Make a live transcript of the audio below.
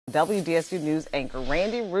WDSU News anchor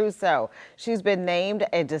Randi Rousseau. She's been named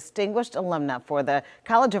a distinguished alumna for the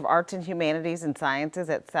College of Arts and Humanities and Sciences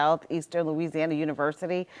at Southeastern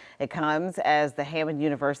University. It comes as the Hammond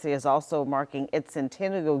University is also marking its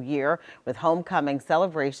centennial year with homecoming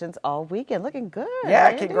celebrations all weekend. Looking good. Yeah,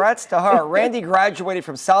 Randi. Congrats to her. Randi graduated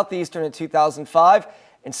from Southeastern in 2005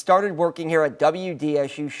 and started working here at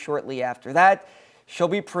WDSU shortly after that. She'll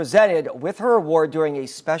be presented with her award during a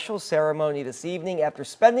special ceremony this evening after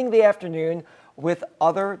spending the afternoon with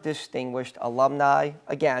other distinguished alumni.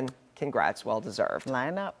 Again, congrats, well deserved.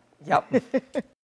 Line up. Yep.